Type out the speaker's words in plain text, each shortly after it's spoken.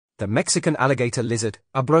The Mexican alligator lizard,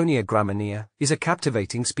 Abronia graminea, is a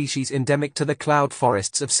captivating species endemic to the cloud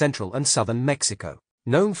forests of central and southern Mexico.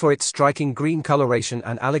 Known for its striking green coloration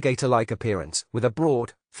and alligator-like appearance, with a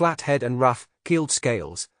broad, flat head and rough, keeled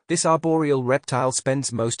scales, this arboreal reptile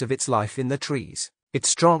spends most of its life in the trees. Its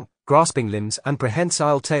strong, grasping limbs and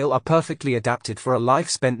prehensile tail are perfectly adapted for a life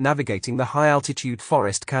spent navigating the high-altitude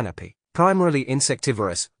forest canopy. Primarily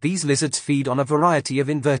insectivorous, these lizards feed on a variety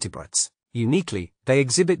of invertebrates. Uniquely, they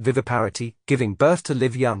exhibit viviparity, giving birth to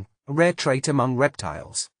live young, a rare trait among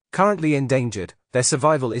reptiles. Currently endangered, their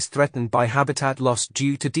survival is threatened by habitat loss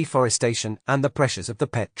due to deforestation and the pressures of the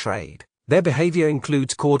pet trade. Their behavior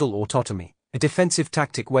includes caudal autotomy, a defensive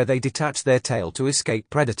tactic where they detach their tail to escape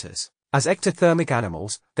predators. As ectothermic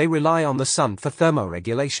animals, they rely on the sun for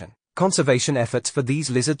thermoregulation. Conservation efforts for these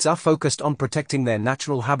lizards are focused on protecting their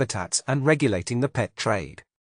natural habitats and regulating the pet trade.